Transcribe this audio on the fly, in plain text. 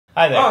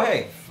Hi there. Oh,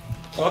 hey.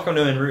 Welcome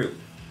to En Route.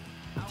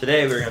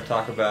 Today we're going to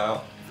talk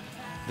about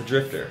the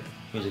Drifter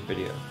music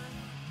video.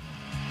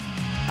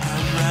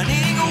 I'm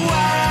running wild.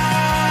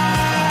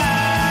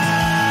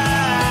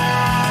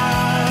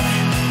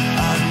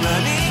 I'm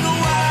running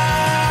wild.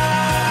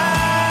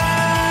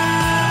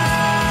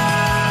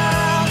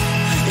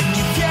 And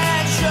you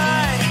can't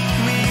try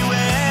me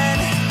when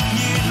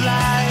you'd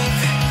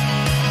like.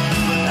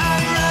 But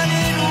I'm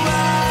running wild.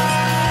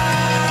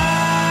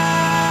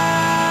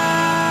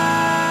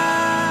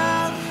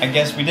 I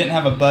guess we didn't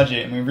have a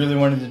budget and we really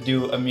wanted to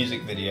do a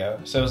music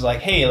video. So it was like,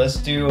 hey, let's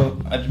do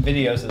a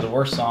video to the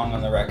worst song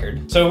on the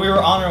record. So we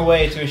were on our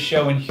way to a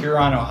show in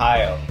Huron,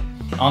 Ohio.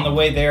 On the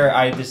way there,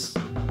 I just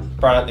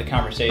brought up the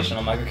conversation.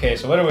 I'm like, okay,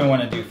 so what do we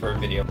want to do for a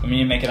video? We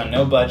need to make it on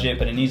no budget,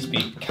 but it needs to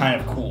be kind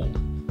of cool.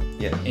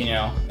 Yeah. You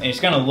know, and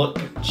it's gonna look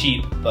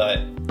cheap, but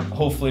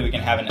hopefully we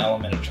can have an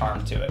element of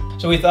charm to it.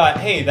 So we thought,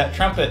 hey, that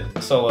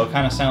trumpet solo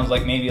kind of sounds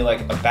like maybe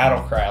like a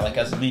battle cry, like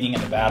us leading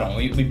into battle.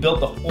 And we built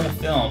the whole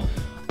film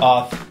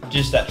off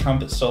just that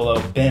trumpet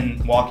solo, Ben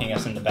walking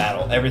us into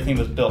battle. Everything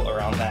was built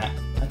around that.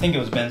 I think it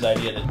was Ben's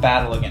idea to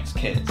battle against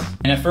kids.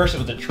 And at first it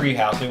was a tree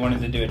house. We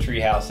wanted to do a tree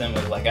house, and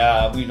we were like,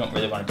 we don't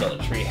really want to build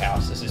a tree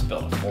house. Let's just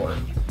build a fort.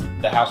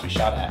 The house we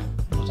shot at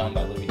was owned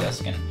by Louis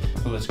Deskin,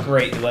 who was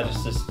great. He let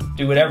us just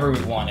do whatever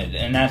we wanted.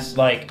 And that's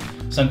like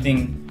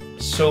something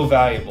so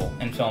valuable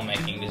in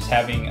filmmaking, just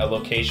having a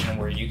location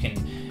where you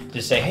can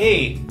just say,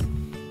 hey,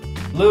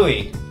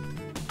 Louis,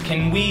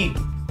 can we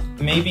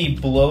maybe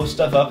blow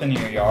stuff up in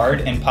your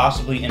yard and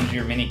possibly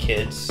injure many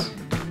kids?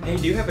 Hey,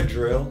 do you have a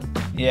drill?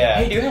 Yeah.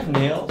 Hey, do you have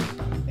nails?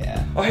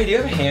 Yeah. Oh, hey, do you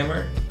have a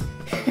hammer?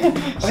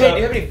 So, Hey, do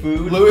you have any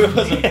food?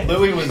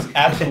 Louis was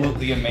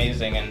absolutely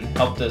amazing and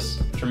helped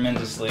us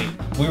tremendously.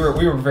 We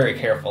were very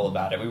careful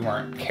about it. We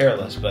weren't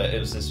careless, but it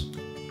was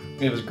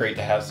great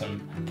to have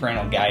some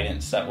parental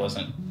guidance that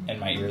wasn't in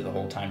my ear the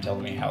whole time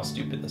telling me how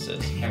stupid this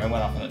is. And I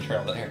went off on the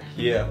trail there.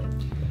 Yeah.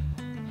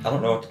 I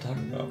don't know what to talk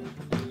about.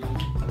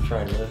 I'm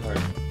trying really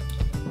hard.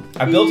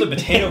 I built a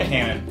potato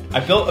cannon. I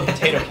built a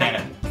potato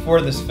cannon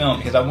for this film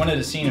because I wanted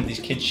a scene of these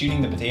kids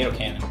shooting the potato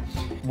cannon.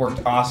 It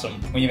worked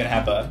awesome. We even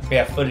have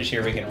footage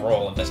here we can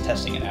roll of us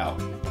testing it out.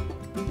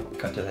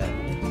 Cut to that.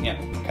 Yeah,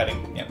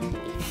 cutting. Yep.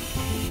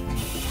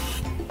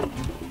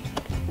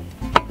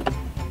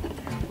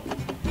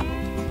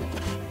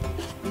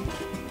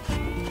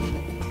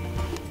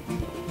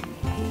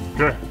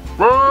 Okay.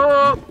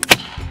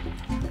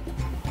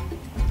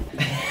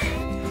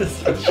 This is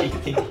so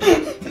cheating.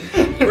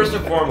 First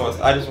and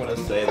foremost, I just want to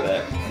say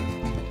that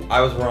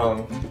I was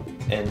wrong,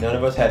 and none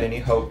of us had any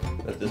hope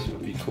that this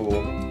would be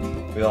cool.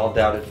 We all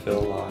doubted Phil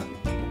a lot,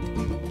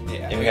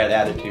 Yeah. and we had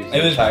attitudes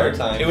the entire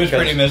time. It was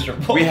because pretty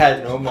miserable. We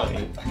had no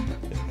money.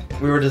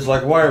 We were just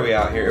like, why are we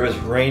out here? It was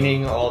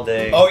raining all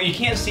day. Oh, you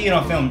can't see it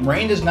on film.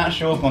 Rain does not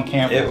show up on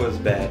camera. It was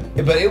bad.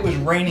 But it was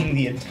raining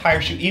the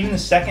entire shoot. Even the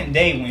second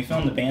day when we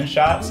filmed the band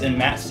shots and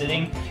Matt's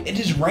sitting, it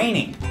is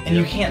raining and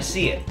you can't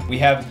see it. We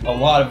have a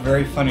lot of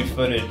very funny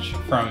footage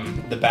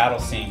from the battle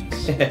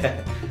scenes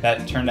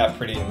that turned out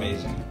pretty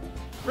amazing.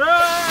 Run!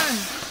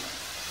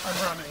 I'm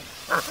running.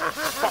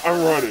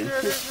 I'm running.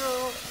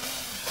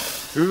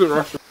 This is a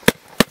rush.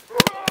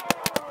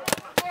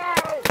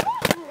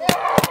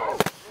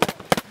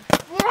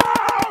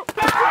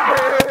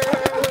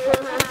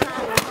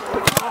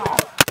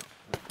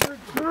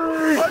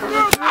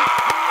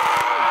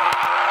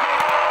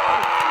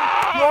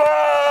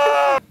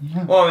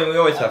 Well, I mean, we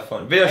always have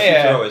fun. Video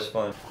shoots are always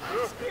fun.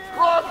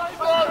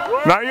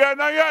 Not yet,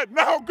 not yet.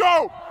 Now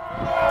go!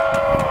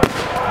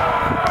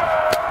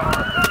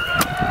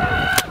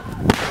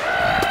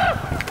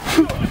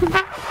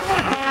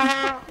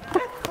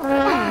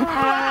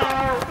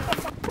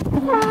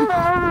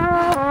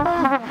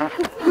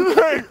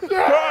 Hey,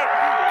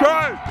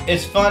 cut!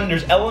 It's fun.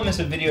 There's elements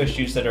of video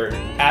shoots that are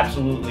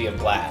absolutely a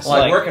blast.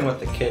 Like working with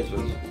the kids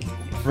was,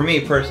 for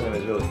me personally,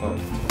 was really fun.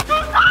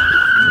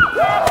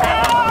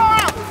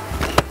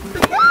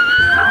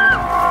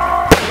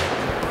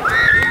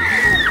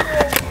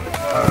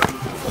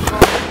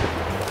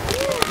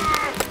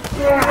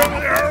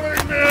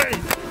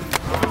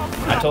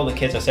 I told the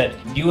kids, I said,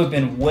 you have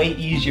been way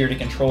easier to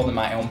control than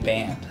my own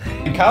band.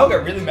 And Kyle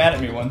got really mad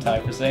at me one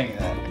time for saying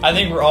that. I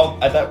think we're all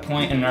at that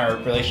point in our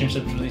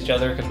relationships with each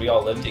other, because we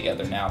all live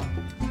together now,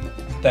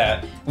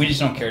 that we just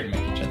don't care to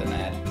make each other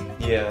mad.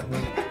 Yeah.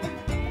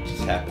 It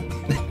just happened.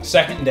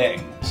 Second day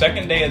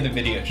of the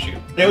video shoot.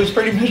 It was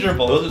pretty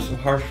miserable. Those are some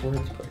harsh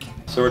words, but.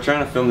 So we're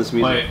trying to film this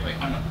music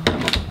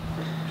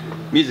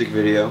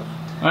video,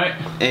 Wait,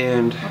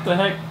 and what the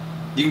heck?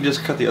 you can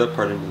just cut the other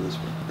part into this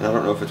one. And I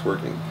don't know if it's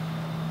working.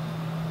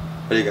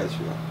 How do you guys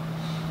feel?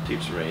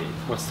 Peeps raid.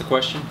 What's the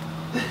question?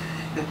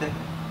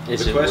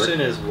 The question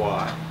is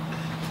why?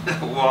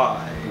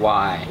 Why?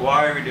 Why?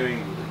 Why are we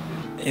doing music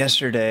videos?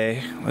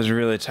 Yesterday was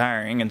really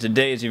tiring, and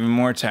today is even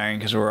more tiring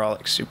because we're all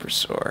like super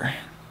sore.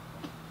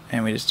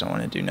 And we just don't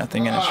want to do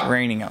nothing, and it's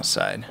raining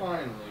outside.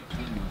 Finally.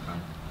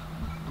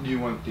 Do you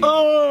want the...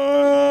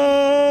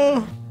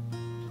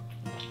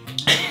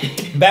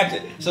 Back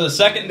to, so the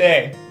second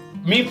day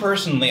me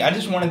personally, I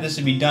just wanted this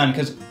to be done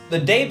because the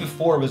day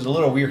before was a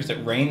little weird because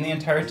it rained the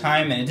entire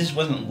time and it just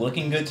wasn't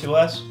looking good to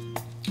us.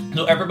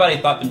 So everybody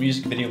thought the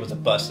music video was a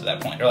bust at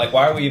that point. They're like,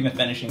 why are we even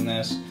finishing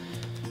this?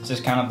 It's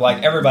just kind of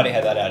like, everybody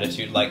had that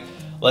attitude, like,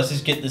 let's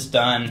just get this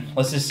done,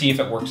 let's just see if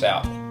it works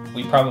out.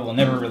 We probably will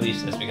never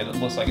release this because it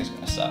looks like it's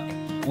gonna suck.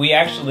 We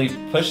actually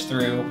pushed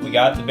through, we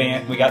got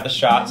the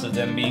shots of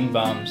them being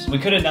bums. We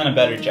could have done a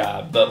better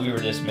job, but we were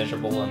just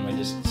miserable and we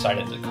just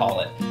decided to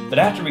call it. But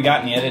after we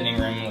got in the editing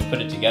room and we put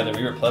it together,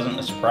 we were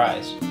pleasantly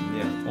surprised.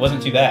 Yeah. It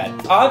wasn't too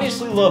bad.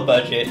 Obviously low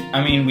budget.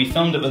 I mean, we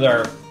filmed it with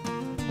our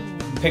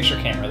picture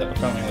camera that we're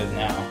filming with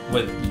now,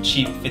 with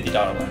cheap $50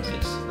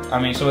 lenses. I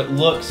mean, so it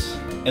looks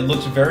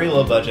very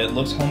low budget, it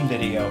looks home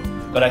video,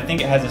 but I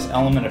think it has this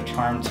element of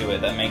charm to it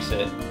that makes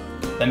it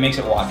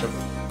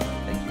watchable.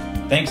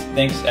 Thanks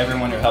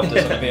everyone who helped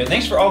us on the video.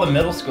 Thanks for all the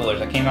middle schoolers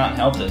that came out and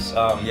helped us.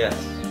 Yes.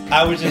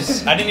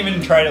 I didn't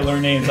even try to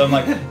learn names. I'm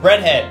like,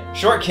 redhead,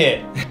 short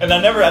kid. And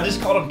I just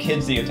called them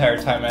kids the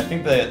entire time. And I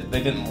think that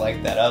they didn't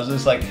like that. I was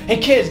just like, hey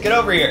kids, get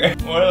over here.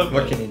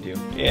 What can you do?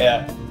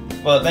 Yeah.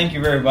 Well, thank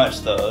you very much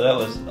though. That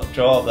was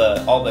to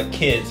all the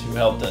kids who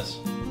helped us.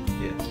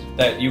 Yes.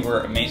 That you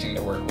were amazing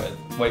to work with.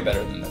 Way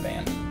better than the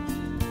band.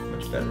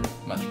 Much better.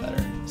 Much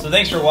better. So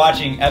thanks for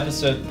watching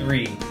episode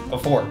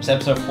 4. It's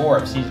episode 4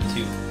 of season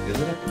 2.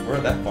 Isn't it? We're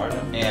that far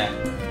now? Yeah.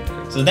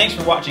 So thanks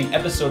for watching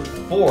episode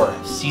 4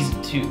 of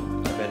season 2 of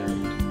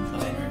Enread.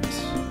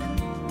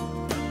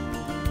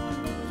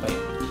 Wait.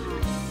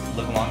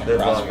 Live long and Live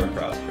prosper. long and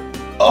prosper.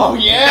 Oh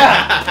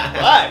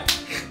yeah!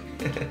 What?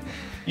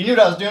 You knew what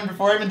I was doing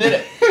before I even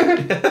did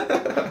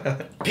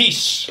it.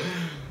 Peace.